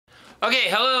Okay,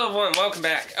 hello everyone, welcome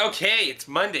back. Okay, it's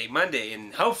Monday,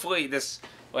 and hopefully this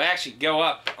will actually go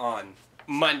up on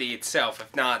Monday itself.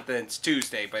 If not, then it's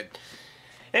Tuesday, but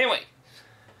anyway.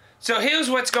 So here's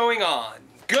what's going on.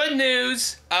 Good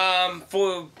news,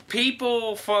 for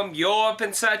people from Europe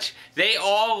and such, they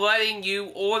are letting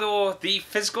you order the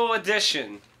physical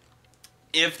edition.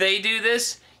 If they do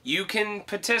this, you can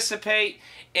participate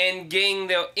in getting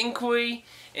their inquiry,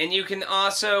 and you can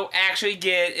also actually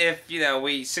get, if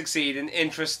we succeed in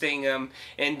interesting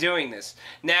in doing this.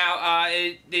 Now,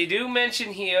 they do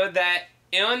mention here that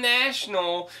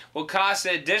international will cost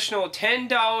an additional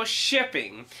 $10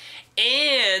 shipping,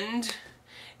 and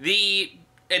the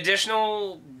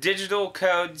additional digital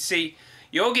code. See,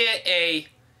 you'll get a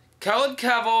colored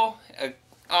cover,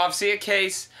 obviously a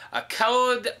case, a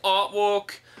colored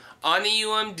artwork on the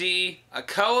UMD, a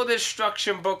colored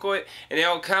instruction booklet, and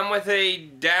it'll come with a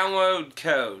download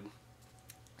code.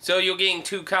 So you're getting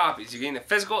two copies. You're getting a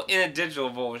physical and a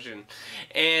digital version.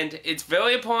 And it's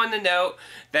very important to note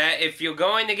that if you're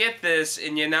going to get this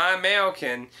and you're not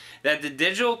American, that the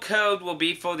digital code will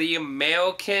be for the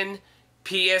American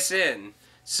PSN.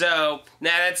 So,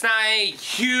 now that's not a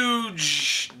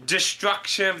huge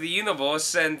destruction of the universe,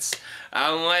 since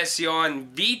unless you're on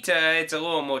Vita, it's a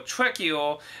little more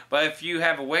trickier. But if you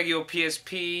have a regular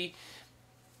PSP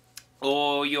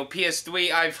or your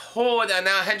PS3, I've heard, I'm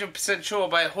not 100% sure,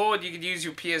 but I heard you could use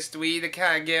your PS3 to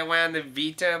kind of get around the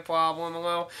Vita problem a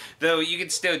little. Though you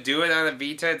can still do it on a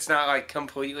Vita, it's not like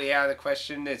completely out of the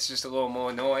question, it's just a little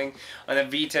more annoying on a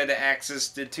Vita to access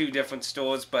the two different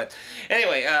stores. But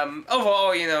anyway,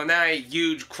 overall, not a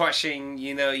huge crushing,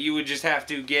 you would just have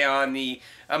to get on the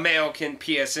American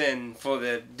PSN for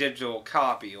the digital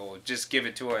copy, or just give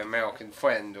it to an American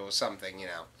friend or something,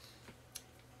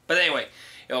 But anyway,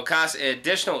 it'll cost an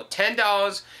additional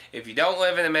 $10 if you don't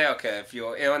live in America, if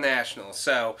you're international.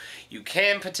 So, you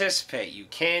can participate. You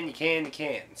can.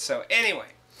 So, anyway.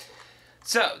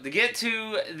 So, to get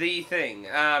to the thing,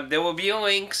 there will be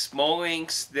links, more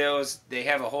links. They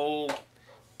have a whole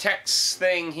text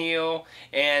thing here,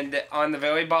 and on the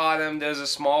very bottom there's a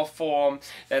small form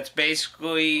that's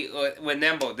basically,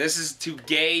 remember, this is to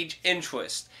gauge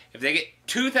interest. If they get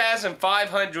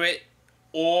 2,500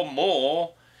 or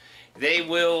more, they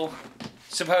will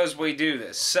supposedly do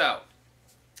this. So,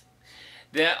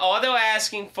 all they're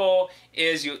asking for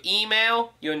is your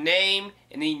email, your name,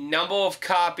 and the number of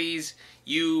copies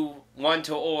you want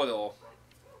to order.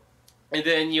 And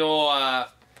then your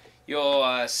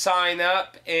sign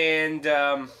up, and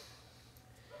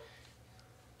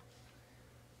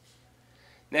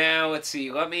now let's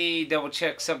see, let me double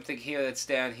check something here that's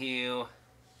down here.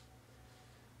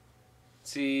 Let's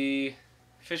see,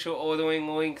 official ordering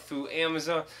link through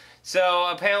Amazon. So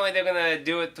apparently they're gonna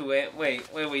do it through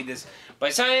wait, let me read this. By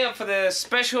signing up for the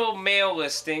special mail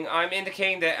listing, I'm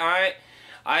indicating that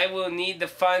I will need the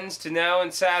funds to know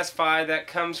and satisfy that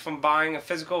comes from buying a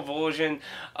physical version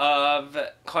of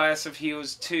Class of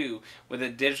Heroes 2 with a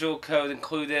digital code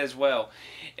included as well.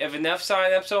 If enough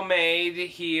sign-ups are made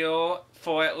here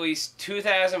for at least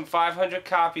 2,500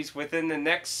 copies within the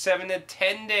next 7 to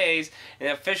 10 days, an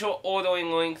official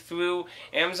ordering link through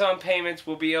Amazon payments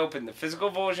will be open. The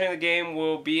physical version of the game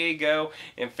will be a go,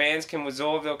 and fans can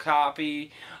reserve their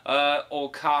copy or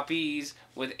copies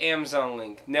with Amazon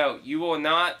link. No, you are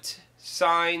not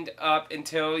signed up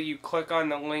until you click on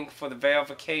the link for the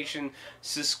verification.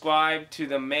 Subscribe to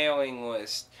the mailing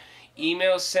list.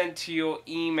 Email sent to your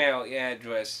email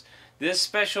address. This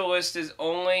special list is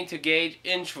only to gauge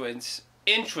interest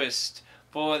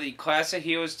for the Class of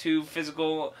Heroes 2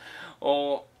 physical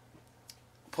or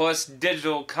plus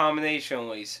digital combination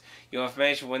release. Your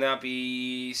information will not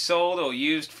be sold or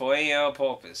used for any other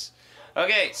purpose.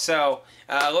 Okay, so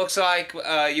looks like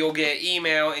you'll get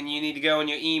email, and you need to go in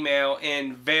your email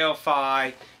and verify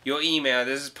your email.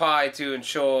 This is probably to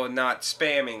ensure not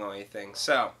spamming or anything.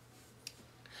 So,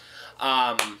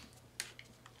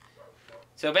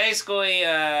 so basically,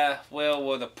 where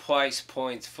were the price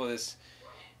points for this?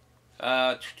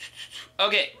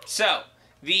 Okay, so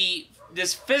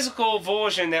this physical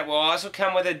version that will also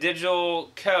come with a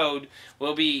digital code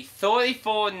will be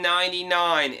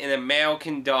 $34.99 in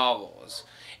American dollars.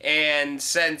 And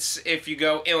since if you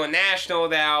go international,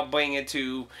 that'll bring it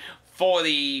to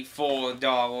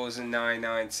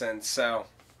 $44.99. So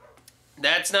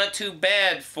that's not too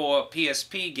bad for a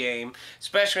PSP game,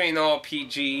 especially an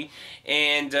RPG.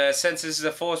 And since this is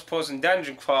a first-person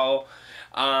dungeon crawl,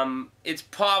 it's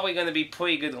probably going to be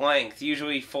pretty good length.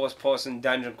 Usually first-person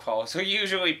dungeon crawls are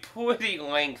usually pretty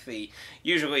lengthy.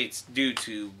 Usually it's due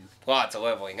to lots of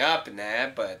leveling up and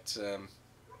that, but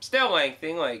still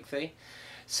lengthy.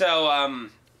 So,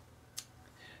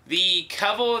 The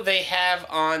cover they have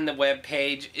on the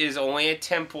webpage is only a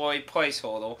temporary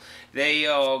placeholder. They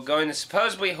are going to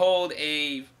supposedly hold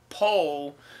a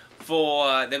poll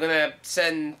for, they're going to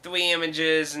send 3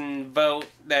 images and vote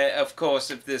that, of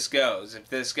course, if this goes. If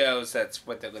this goes, that's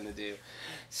what they're going to do.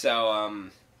 So,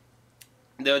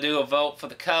 they'll do a vote for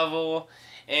the cover.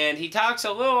 And he talks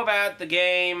a little about the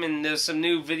game, and there's some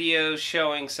new videos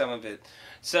showing some of it.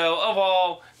 So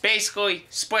overall, basically,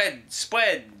 spread,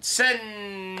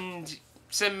 send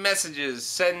messages,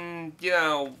 send, you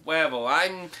know, whatever.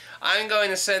 I'm going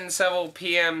to send several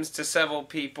PMs to several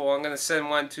people. I'm going to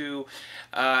send one to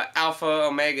Alpha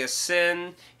Omega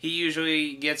Sin. He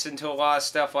usually gets into a lot of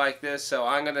stuff like this, so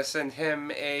I'm going to send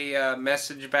him a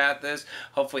message about this.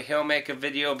 Hopefully he'll make a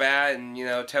video about it and, you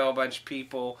know, tell a bunch of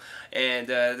people. And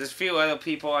there's a few other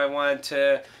people I want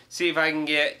to see if I can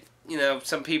get, you know,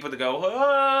 some people to go,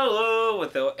 hello,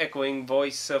 with the echoing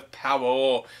voice of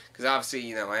power. Because obviously,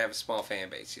 you know, I have a small fan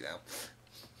base, you know.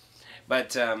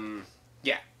 But,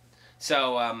 yeah.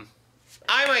 So,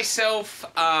 I myself,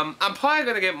 I'm probably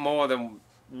going to get more than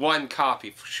 1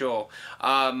 copy for sure.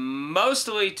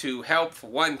 Mostly to help for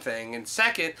one thing. And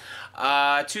second,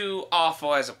 to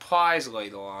offer as a prize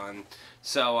later on.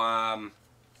 So,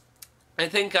 I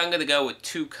think I'm going to go with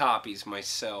 2 copies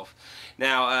myself.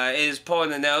 Now, it is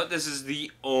important to note, this is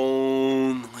the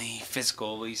only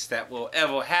physical release that will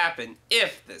ever happen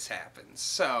if this happens.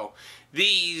 So,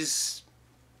 these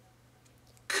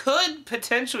could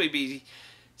potentially be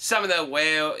some of the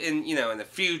whale, in the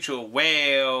future,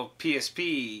 whale,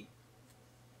 PSP,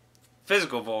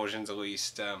 physical versions at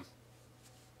least.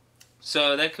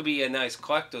 So, that could be a nice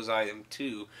collector's item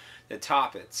too, to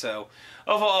top it. So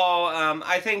overall,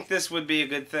 I think this would be a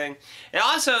good thing. And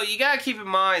also, you gotta keep in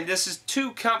mind, this is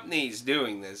 2 companies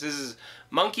doing this. This is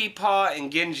Monkey Paw and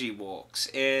Genji Works.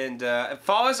 And as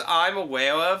far as I'm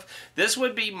aware of, this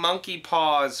would be Monkey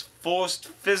Paw's first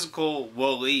physical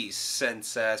release,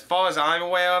 since as far as I'm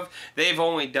aware of, they've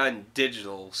only done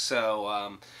digital.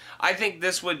 So I think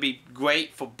this would be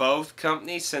great for both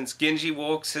companies, since Genji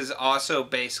Works has also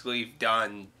basically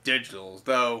done digital,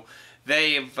 though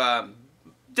they've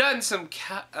done some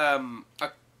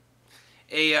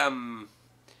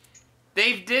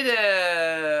they did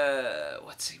a,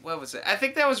 what was it? I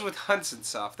think that was with Hudson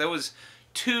Soft. There was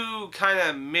 2 kind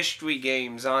of mystery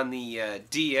games on the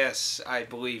DS, I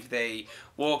believe they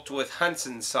worked with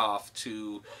Hudson Soft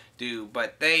to do,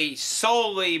 but they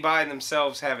solely by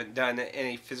themselves haven't done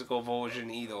any physical version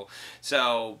either.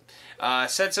 So,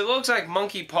 since it looks like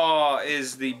Monkey Paw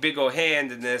is the bigger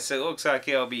hand in this, it looks like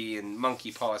it'll be in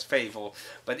Monkey Paw's favor.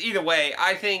 But either way,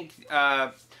 I think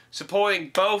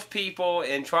supporting both people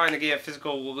and trying to get a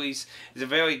physical release is a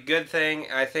very good thing.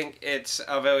 I think it's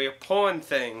a very important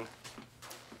thing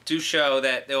to show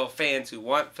that there are fans who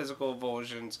want physical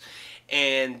versions,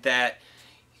 and that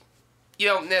you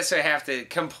don't necessarily have to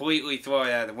completely throw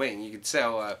it out of the wing. You could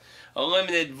sell a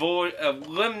limited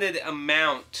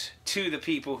amount to the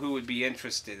people who would be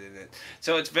interested in it.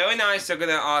 So it's very nice. They're going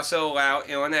to also allow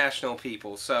international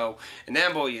people. So, and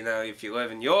then, you know, if you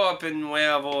live in Europe and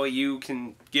wherever, you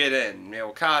can get in.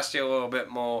 It'll cost you a little bit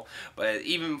more, but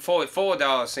even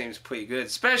 $44 seems pretty good,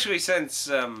 especially since,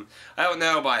 I don't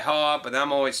know by heart, but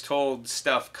I'm always told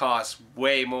stuff costs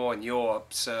way more in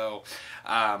Europe, so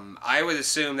I would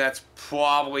assume that's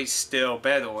probably still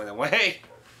better in a way.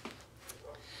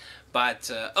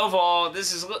 But overall,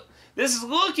 this is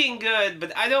looking good,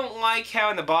 but I don't like how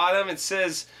in the bottom it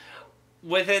says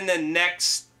within the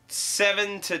next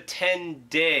 7 to 10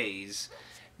 days.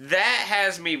 That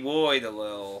has me worried a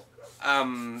little.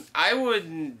 I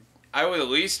would at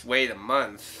least wait a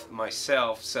month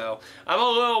myself, so I'm a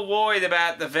little worried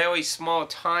about the very small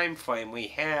time frame we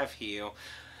have here.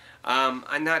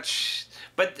 I'm not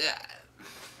but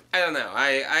I don't know.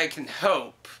 I can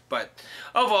hope, but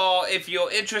overall, if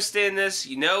you're interested in this,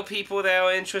 you know people that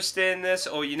are interested in this,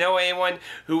 or you know anyone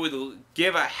who would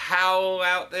give a howl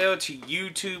out there to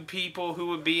YouTube people who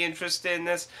would be interested in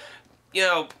this, you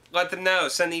know, let them know.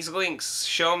 Send these links.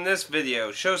 Show them this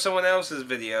video. Show someone else's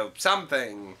video.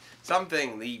 Something.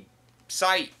 The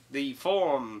site. The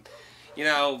forum. You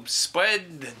know,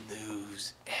 spread the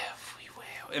news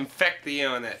everywhere. Infect the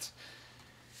internet.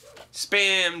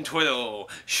 Spam Twitter.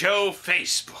 Show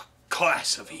Facebook.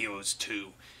 Class of Heroes 2.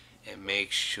 And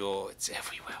make sure it's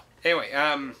everywhere. Anyway,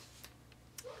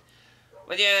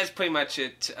 but yeah, that's pretty much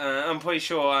it. I'm pretty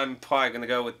sure I'm probably going to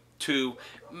go with 2.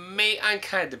 I'm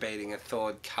kind of debating a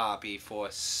 3rd copy for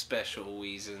a special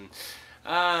reason.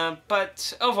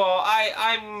 But overall,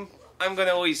 I'm going to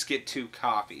at least get 2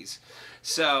 copies.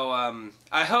 So,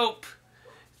 I hope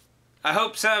I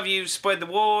hope some of you spread the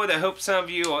word. I hope some of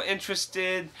you are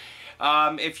interested.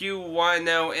 If you want to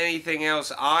know anything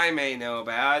else I may know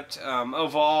about,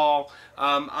 overall,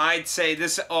 I'd say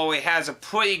this always has a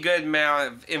pretty good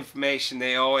amount of information.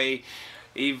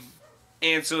 You've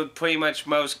answered pretty much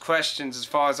most questions as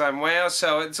far as I'm aware,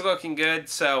 so it's looking good.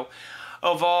 So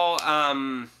overall,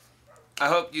 I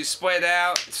hope you spread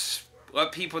out,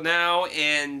 let people know,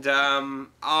 and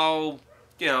I'll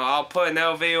put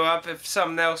another video up if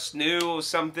something else new or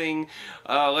something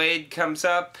late comes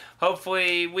up.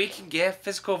 Hopefully we can get a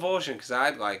physical version, because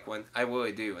I'd like one. I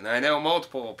really do. And I know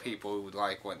multiple people who would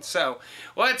like one. So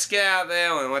let's get out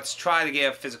there and let's try to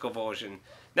get a physical version.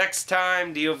 Next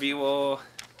time, dear viewer.